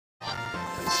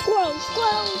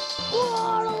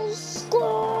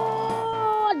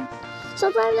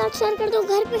Subscribe like share कर दो।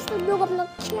 घर पे सब लोग अपना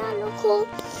ख्याल रखो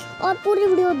और पूरी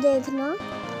वीडियो देखना।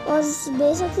 और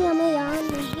बेशक ही हमें यहाँ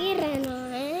नहीं रहना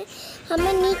है,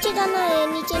 हमें नीचे जाना है।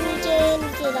 नीचे नीचे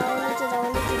नीचे जाओ, नीचे जाओ,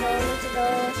 नीचे जाओ, नीचे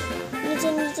जाओ, नीचे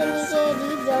नीचे नीचे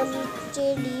डीप जाओ, नीचे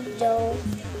डीप जाओ।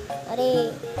 अरे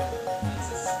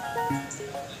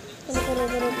रुको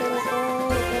रुको रुको रुको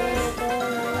रुको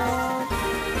रुको,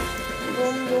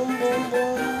 बूम बूम बूम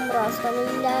बूम, रास्ता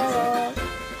मिल जाएगा।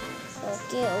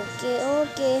 ओके ओके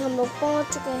ओके, हम लोग पहुँच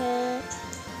चुके हैं।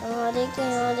 यहाँ देखते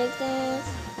हैं, यहाँ देखते हैं,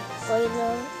 कोई ना।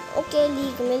 ओके,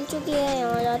 लीक मिल चुकी है,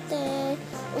 यहाँ जाते हैं।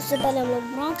 उससे पहले हम लोग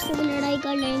ब्रॉक से भी लड़ाई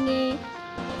कर लेंगे।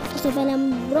 उससे पहले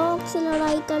हम ब्रॉक से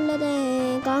लड़ाई कर लेते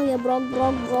हैं। कहाँ गया ब्रॉक?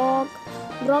 ब्रॉक ब्रॉक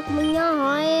ब्रॉक मैया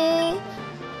हाय।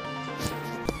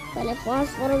 पहले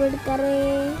फास्ट फॉरवर्ड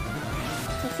करें,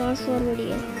 फास्ट फॉरवर्ड ही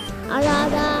है। आजा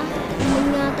आजा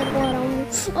मैया, तक आ रहा हूँ।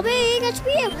 अबे 1 HP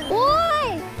है। ओए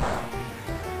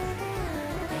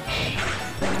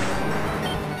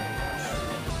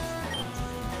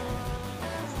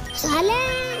साले,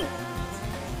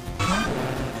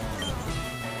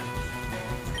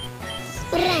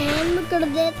 रहम कर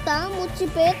देता मुझ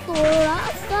पे थोड़ा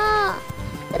सा,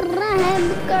 रहम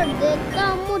कर देता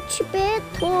मुझ पे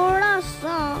थोड़ा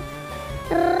सा,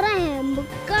 रहम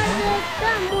कर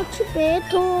देता मुझ पे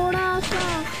थोड़ा सा,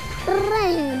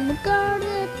 रहम कर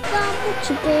देता मुझ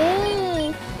पे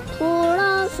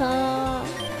थोड़ा सा,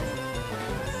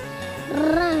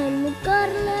 रहम कर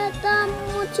लेता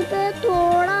मुझ पे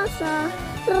थोड़ा सा,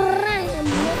 रहम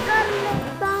कर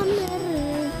लेता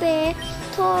मेरे पे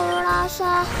थोड़ा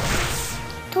सा,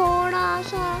 थोड़ा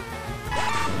सा।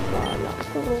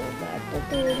 करो बैठ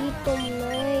तेरी तो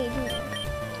मैं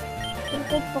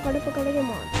इनको पकड़ पकड़ के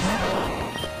मार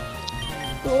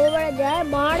तो बढ़ जाए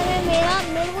बाढ़ में।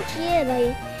 मेरे को चाहिए भाई,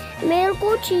 मेरे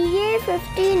को चाहिए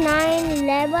 59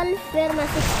 लेवल। फिर मैं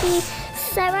 60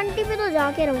 70 पे तो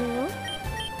जाके रहूँगा,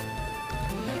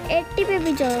 80 पे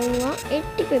भी जाऊँगा,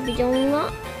 80 पे भी जाऊँगा।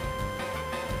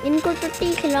 इनको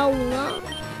टट्टी खिलाऊंगा।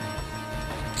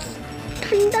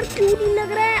 ठंडा क्यों नहीं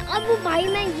लग रहा है? अब भाई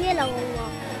मैं ये लगाऊंगा।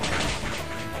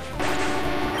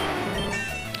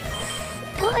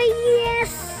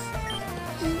 यस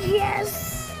यस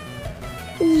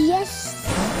यस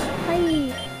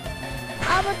भाई,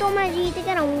 अब तो मैं जीत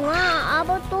के रहूँगा। अब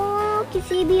तो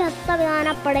किसी भी हद तक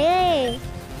जाना पड़े।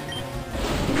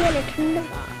 ये ले ठंडा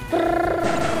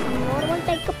नॉर्मल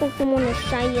टाइप का पोकेमोन है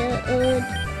शायद।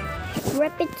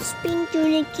 रैपिड स्पिन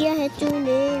तूने किया है,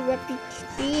 तूने रैपिड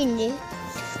स्पिन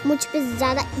मुझ पे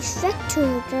ज़्यादा इफेक्ट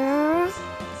होता।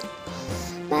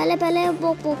 पहले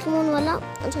वो पोकेमोन वाला।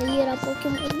 अच्छा ये रहा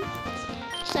पोकेमोन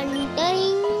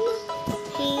सेंटरिंग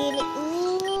हीलिंग।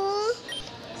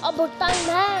 अब टाइम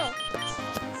है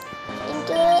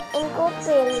इनको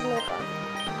पेलने का।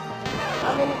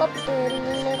 अब इनको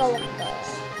पेलने का वक्त है।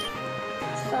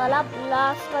 साला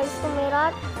ब्लास्ट वाइस तो मेरा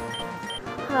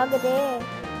भाग दे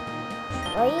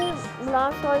भाई।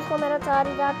 ब्लास्ट वाइस को मेरा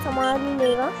 4000 सामान ही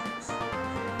लेगा।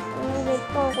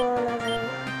 देखता हूँ कौन है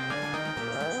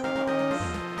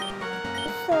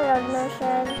इससे लड़ना।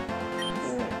 शायद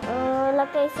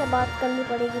लगता है इससे बात करनी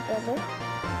पड़ेगी।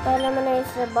 पहले मैंने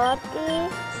इससे बात की।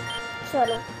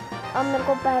 चलो अब मेरे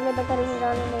को पहले बैटल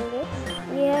जाने देंगे।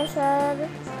 ये है शायद,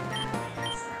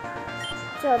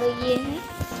 चलो ये है।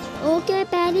 ओके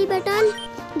पहली बैटल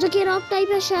जो कि रॉक टाइप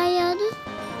है शायद।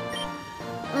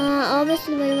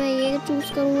 ऑब्वियसली भाई मैं ये चूज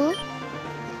करूँगा।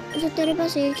 अच्छा तेरे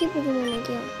पास एक ही पोकेमोन है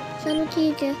क्या? चलो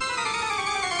ठीक है।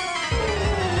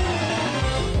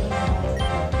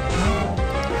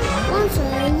 कौन सा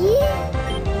है ये?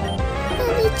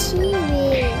 अरे छीवे,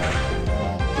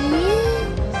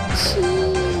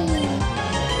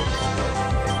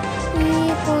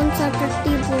 ये कौन सा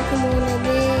टट्टी पोकेमोन है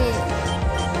बे?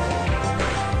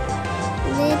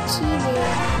 ये छीवे।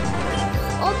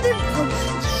 अबे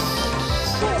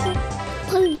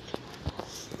भाई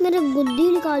मेरे गुद्दी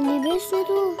निकाल ली बे इसने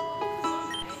तो।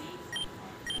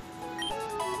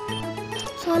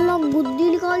 साला गुद्दी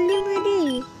निकाल ली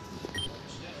मेरी।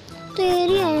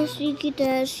 तेरी ऐसी की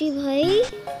तैसी भाई,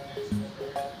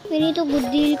 मेरी तो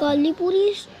गुद्दी निकाल ली पूरी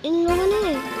इन लोगों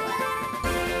ने।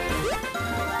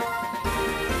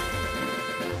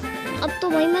 अब तो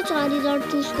भाई मैं 4000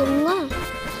 चूज करूंगा।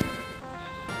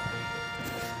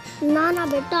 ना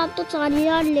बेटा अब तो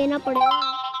 4000 लेना पड़ेगा।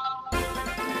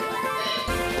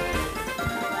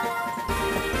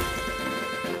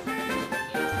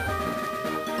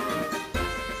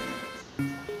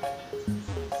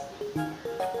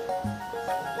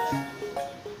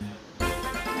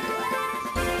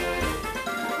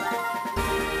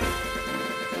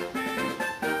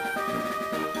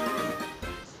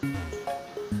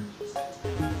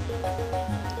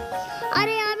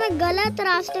 मैं गलत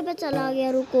रास्ते पे चला गया,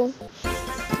 रुको।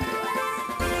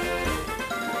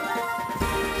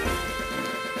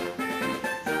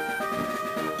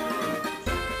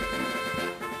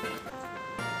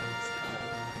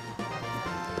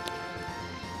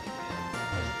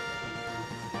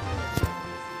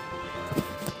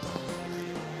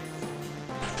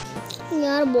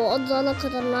 यार बहुत ज्यादा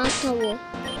खतरनाक था वो,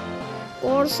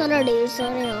 और सारा ढेर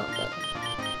सारे यहाँ पर।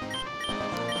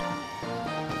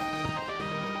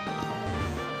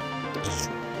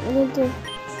 रुको,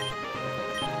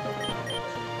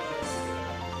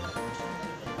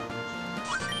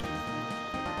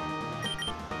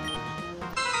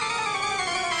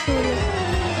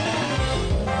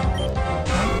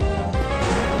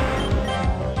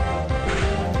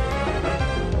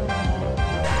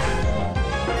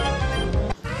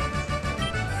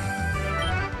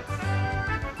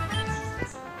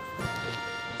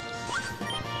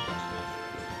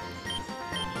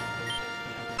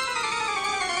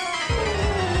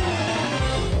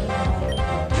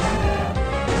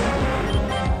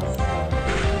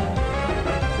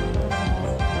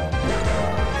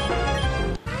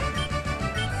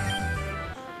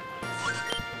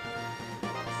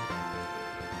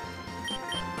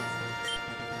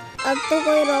 अब तो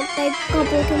कोई रॉक टाइप का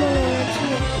पोकेमॉन होना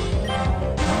चाहिए।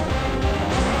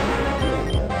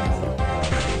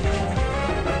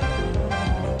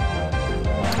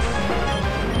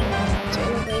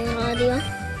 चलो भाई, हरा दिया।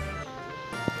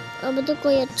 अब तो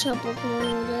कोई अच्छा पोकेमॉन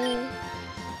हो जाए।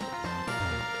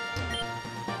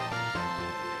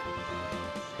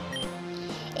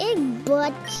 एक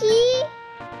बच्ची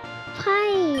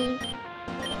भाई,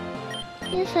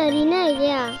 ये सरीना है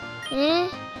क्या? हैं?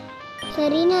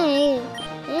 सरीना है?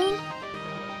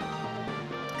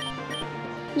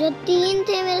 जो 3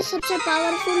 थे मेरे सबसे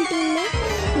पावरफुल टीम में,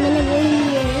 मैंने वो ही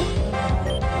लिए हैं।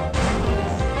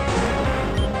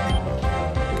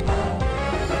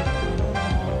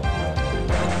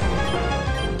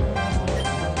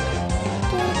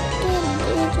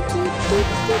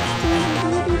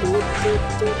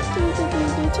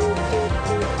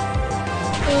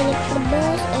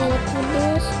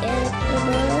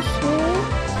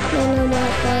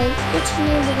 कुछ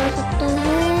नहीं बिगड़ सकता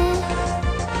है।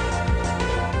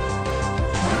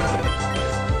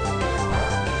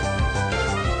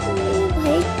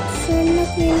 भाई सोना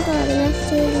क्वीन का अगला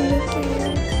स्टेज लेके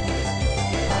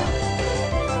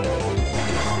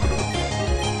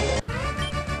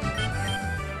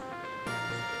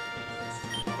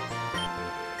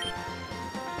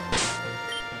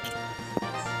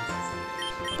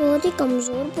बहुत ही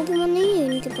कमजोर पोकेमॉन नहीं है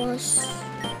इनके पास।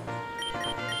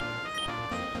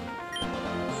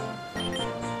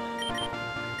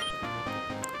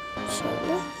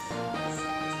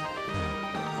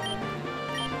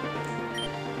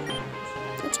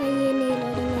 अच्छा ये नहीं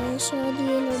लड़ना है, शायद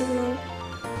ये लड़ना।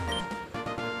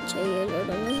 अच्छा ये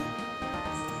लड़ना है,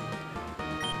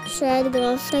 शायद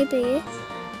ग्रास टाइप है ये।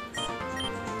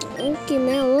 ओके,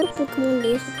 मैं और पोकेमॉन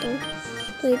ले सकता हूँ,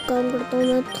 तो एक काम करता हूँ,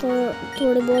 मैं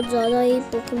थोड़े बहुत ज़्यादा ही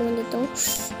पोकेमॉन लेता हूँ।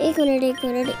 एक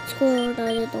मिनट इसको हटा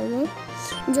देता हूँ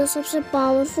मैं। जो सबसे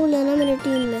पावरफुल है ना मेरी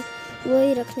टीम में,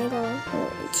 वही रखने का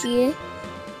चाहिए।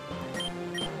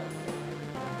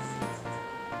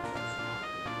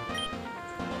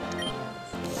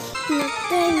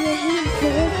 लगता है यही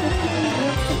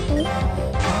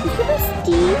बस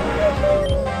 3।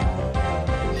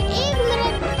 एक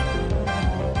मिनट,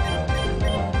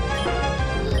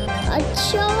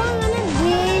 अच्छा मैंने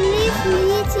डेली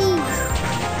ली थी।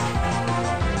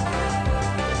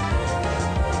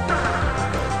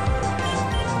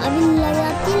 अभी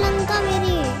लगाती लंका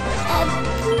मेरी। अब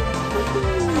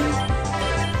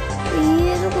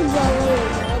ये तो कुछ ज्यादा ही हो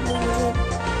गया, अब मुझे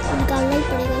निकालना ही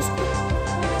पड़ेगा इसको।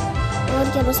 और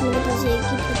क्या, बस मेरे पास एक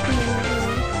ही पोकेमॉन है।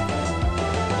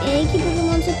 एक ही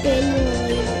पोकेमॉन से पेल भी हो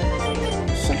गई है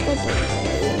सबको।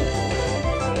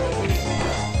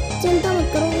 चिंता मत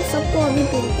करो, सबको अभी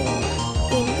पेलते हैं,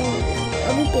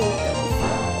 अभी पेलते हैं।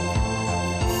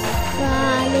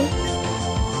 साले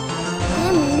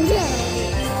मुझे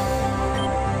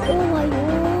ओ भाई,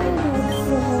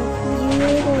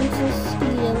 ये कौन सी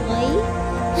स्किल है भाई?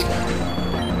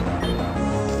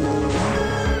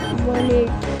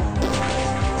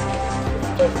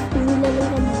 1 लेवल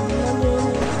का मामला गेम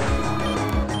है।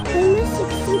 मैं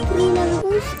 63 लेवल का,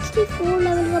 64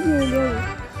 लेवल का भी हो गया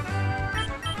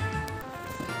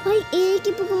भाई। एक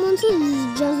ही पोकेमॉन से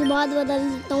जज्बात बदल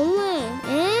देता हूँ मैं।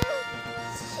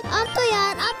 अब तो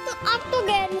यार, अब तो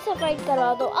गैरी से फाइट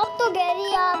करवा दो। अब तो गैरी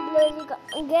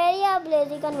या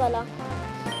ब्लेजिकन वाला।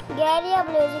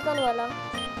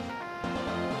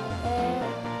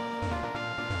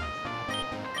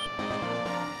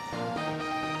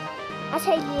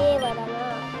 अच्छा ये वाला ना।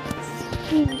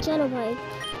 चलो भाई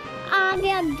आ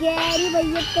गया गैरी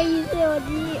भैया कहीं से हो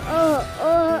जी।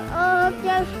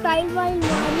 क्या स्टाइल वाइल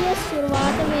मारी है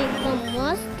शुरुआत में एकदम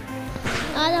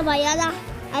मस्त। आजा भाई आजा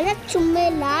आजा चुम्मे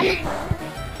लाल।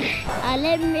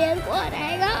 अरे मेरे को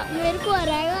हराएगा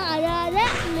आजा आजा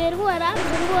मेरे को हरा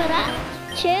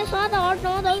 6 7 8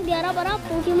 9 10 11 12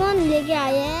 पोकेमॉन लेके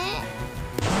आए हैं।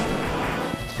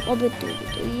 अबे तो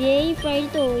यही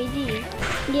फाइट तो हुई थी।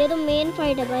 ये तो मेन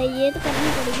फाइट है भाई। ये तो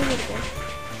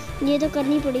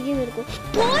करनी पड़ेगी मेरे को।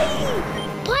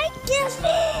 भाई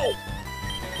कैसे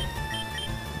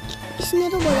इसने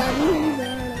तो बजा दी मेरी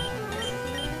बैंड।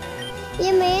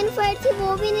 ये मेन फाइट थी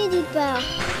वो भी नहीं जीत पाया।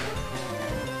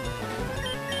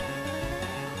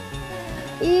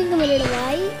 1 मिनट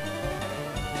भाई।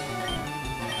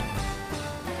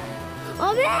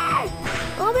 अबे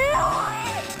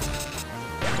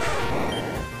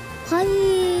भाई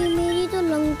मेरी तो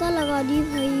लंका लगा दी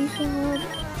भाई साहब।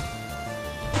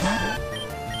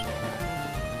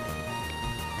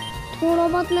 थोड़ा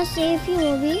बहुत मैं सेफ ही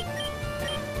हूँ अभी।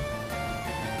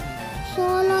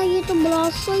 साला ये तो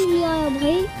ब्लास्टराइज लिया है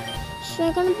भाई।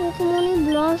 सेकंड पोकेमॉन ने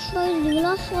ब्लास्टराइज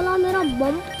निकला। साला मेरा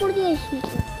बम्प फोड़ दिया इसने।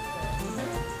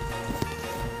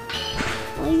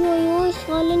 अयो इस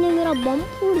साले ने मेरा बम्प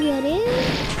फोड़ दिया रे।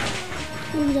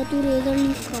 रुक जा तू रेजर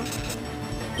लीफ खा।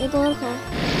 एक और खा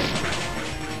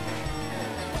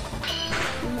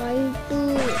भाई तू।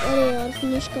 अरे यार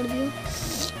फिनिश कर दिया।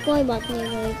 कोई बात नहीं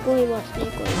भाई कोई बात नहीं।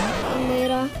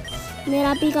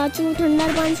 मेरा पिकाचू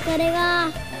थंडर पंच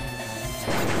करेगा।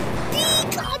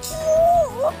 Pikachu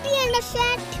OP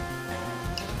अंडरसेट।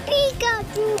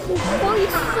 पिकाचू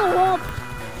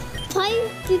भाई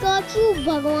पिकाचू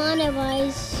भगवान है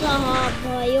भाई साहब।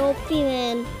 भाई ओपी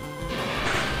मैन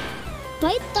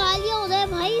भाई तालियां हो जाए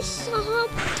भाई साहब।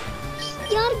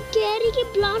 यार गैरी के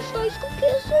ब्लास्टराइज को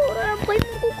कैसे हो रहा है भाई।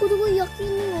 मेरे को खुद को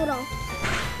यकीन नहीं हो रहा।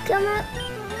 क्या मैं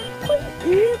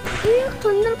एक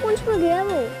थंडर पंच में गया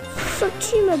वो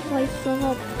सच्ची में भाई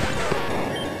साहब।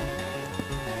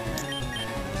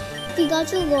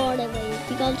 पिकाचू गॉड है भाई।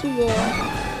 Pikachu God.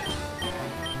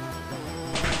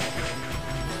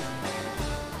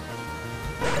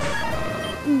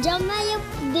 जब मैं ये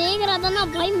देख रहा था ना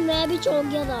भाई मैं भी चौंक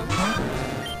गया था।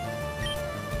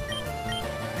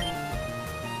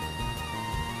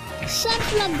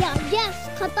 सर्च लग गया। यस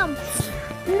खत्म।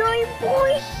 नहीं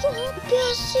भाई साहब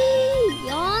कैसे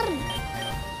यार।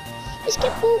 इसके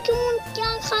पोकेमॉन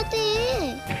क्या खाते हैं।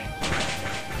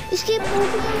 इसके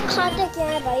पोकेमॉन खाते क्या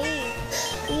है भाई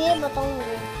ये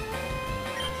बताऊंगी।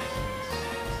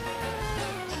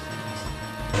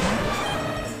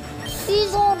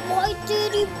 सीजर भाई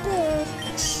तेरी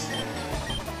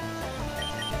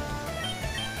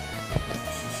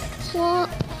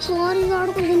सॉरी गार्ड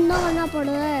को जिंदा करना पड़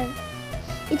रहा है।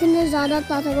 इतने ज्यादा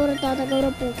तातागोरा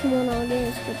पोकेमॉन आ गए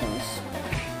इसके पास।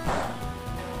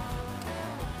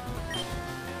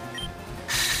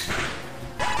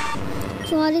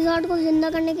 सॉरी गार्ड को जिंदा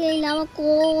करने के अलावा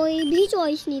कोई भी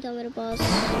चॉइस नहीं था मेरे पास।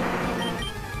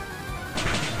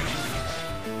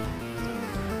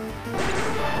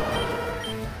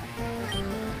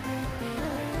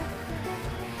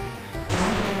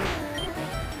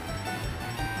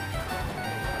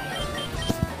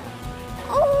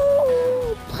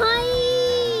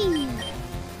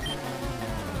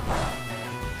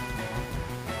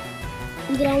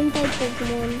 Ground type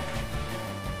Pokemon.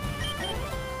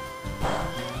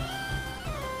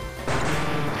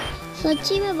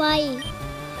 सच्ची में भाई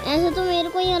ऐसे तो मेरे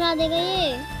को ही हरा देगा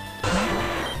ये।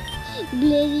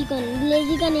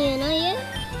 ब्लेजिकन ही है ना ये।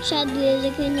 शायद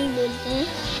ब्लेजिकन नहीं बोलते हैं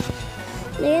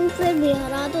लेकिन फिर भी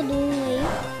हरा तो दूंगा ही।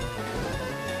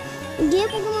 ये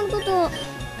पोकेमॉन को तो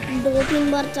 2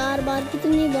 3 बार 4 बार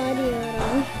कितनी बार ही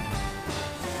हरा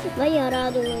भाई। हरा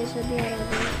दूंगा इसे भी हरा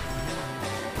दूंगा।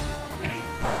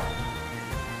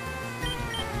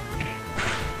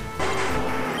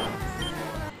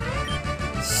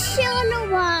 चलो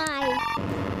भाई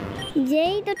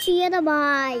यही तो चाहिए था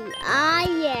भाई।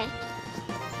 आइए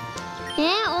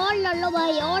हैं और लड़ लो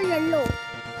भाई और लड़ लो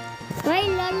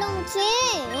मुझसे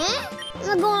हैं।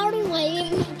 मैं गॉड हूँ भाई।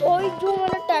 कोई जो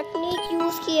मैंने टेक्निक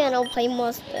यूज किया ना भाई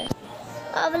मस्त है।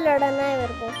 अब लड़ना है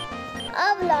मेरे को।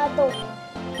 अब ला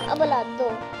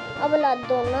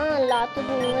दो ना। ला तो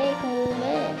दूंगा एक मुंह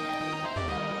में।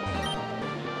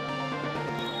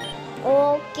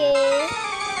 ओके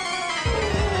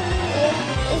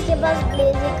इसके पास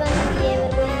ब्लेजिकन ये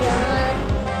मेरे को याद।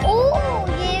 ओह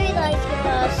ये भी था इसके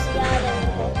पास याद है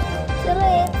मेरे को। चलो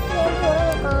एक थोड़ा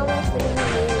सा काम है इसके लिए।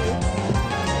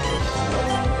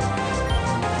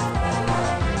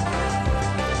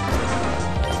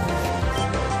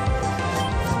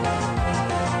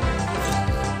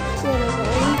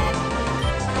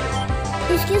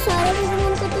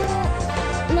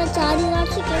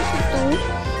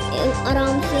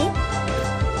 आराम से।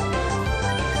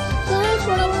 तो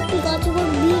थोड़ा बहुत पिकाचू को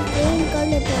भी ट्रेन कर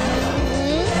लेते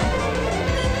हैं।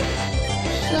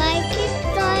 साइकिल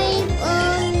टाइप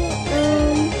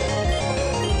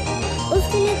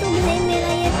उसके लिए तो भाई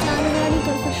मेरा ये 4 गाड़ी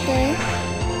कर सकते हैं।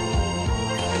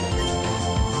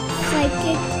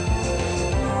 साइकिल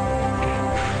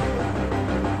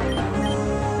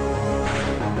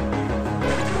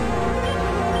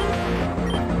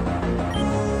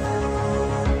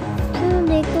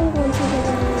देखता हूँ कौन सी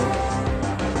जगह है।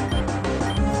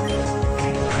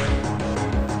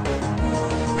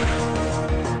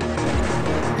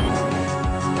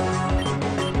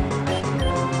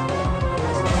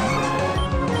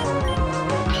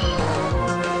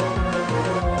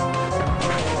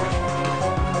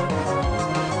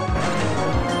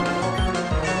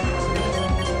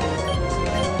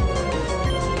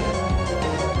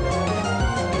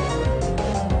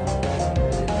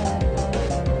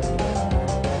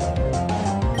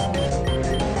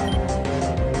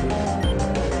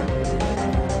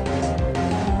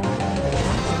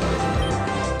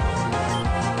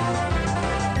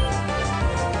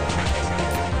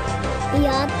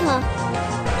 याद था,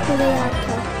 मुझे याद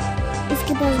था,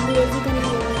 इसके पास ब्लेजी का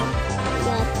नहीं होगा।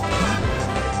 याद था।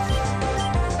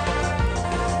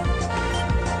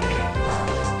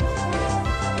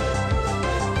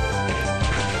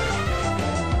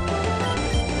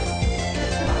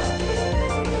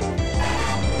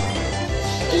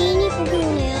 तीन ही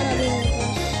पोकेमॉन है यार अभी मेरे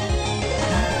पास।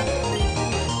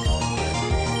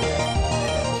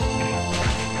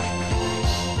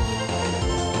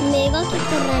 मेगा किक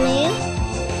कर रहा है।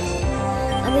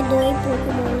 अभी 2 ही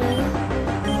पोकेमॉन है।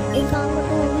 एक काम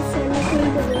करता हूँ, अभी सोना खेल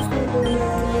को दोस्तों 2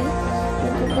 मिनट के लिए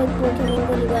मेरे को कोई पोकेमॉन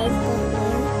को रिवाइव करना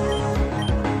है।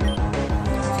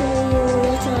 चलो ये हो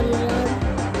गया चार्जर।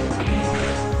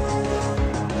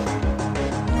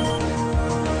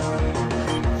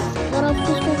 और अब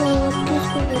किसको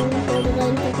करूँ,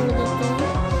 कोडराइन पकड़ देते हैं।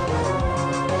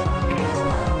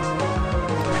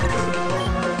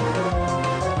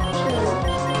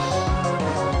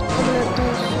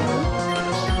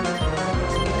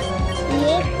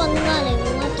 पंगा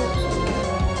लेगा तो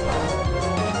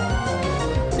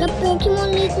जब पोकेमॉन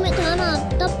लीग में था ना,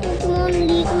 तब पोकेमॉन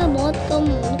लीग में बहुत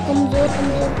कमजोर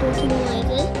पोकेमॉन आए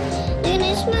थे, लेकिन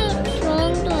इसमें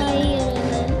स्ट्रॉन्ग तो आ ही रहे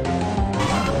हैं।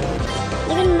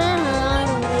 लेकिन मैं हार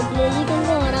रहा हूँ, ब्लेजिकन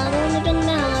को हरा रहा हूँ, लेकिन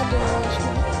मैं हार जाऊंगा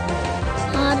इसमें,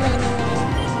 हार जाने वाला हूँ।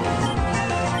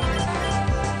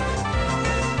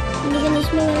 लेकिन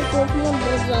इसमें मेरा पोकेमॉन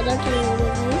बहुत ज़्यादा ट्रेन हो गया।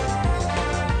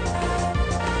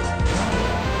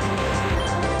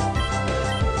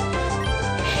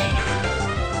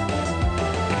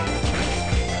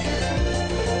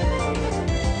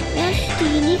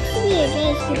 स्टीलिक्स भी है क्या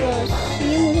इसके पास,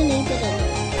 ये मुझे नहीं पता था।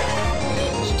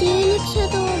 स्टीलिक्स है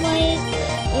तो भाई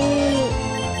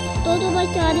तो भाई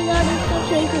 4 ही गाड़ी इसका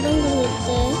खेल खत्म कर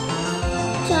देते हैं।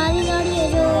 4 ही गाड़ी है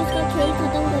जो इसका खेल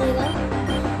खत्म करेगा,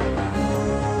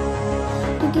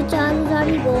 क्योंकि 4 ही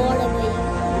गाड़ी गॉड है भाई,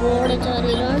 गॉड है 4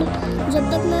 ही गाड़ी। जब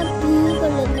तक मैं पूरी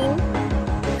कर लेता हूँ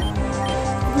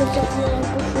फिर चक्कर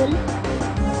को फुल,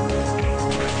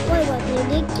 कोई बात नहीं,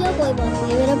 देख क्या कोई बात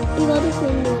नहीं, मेरा पिका तो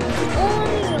फुल नहीं होगा। और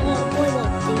कोई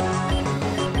बात नहीं,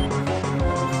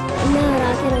 मैं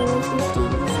हरा के रहूँगा इसकी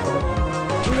स्टील्स को।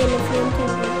 ये फ्लेम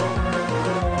खेल रहा है,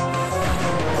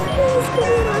 इसको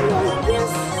भी हरा लिया।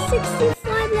 यस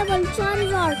 65 लेवल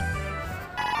 4000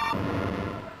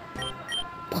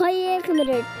 भाई। 1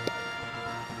 मिनट,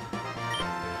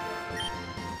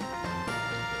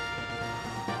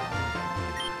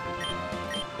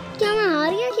 क्या मैं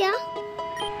हार गया क्या?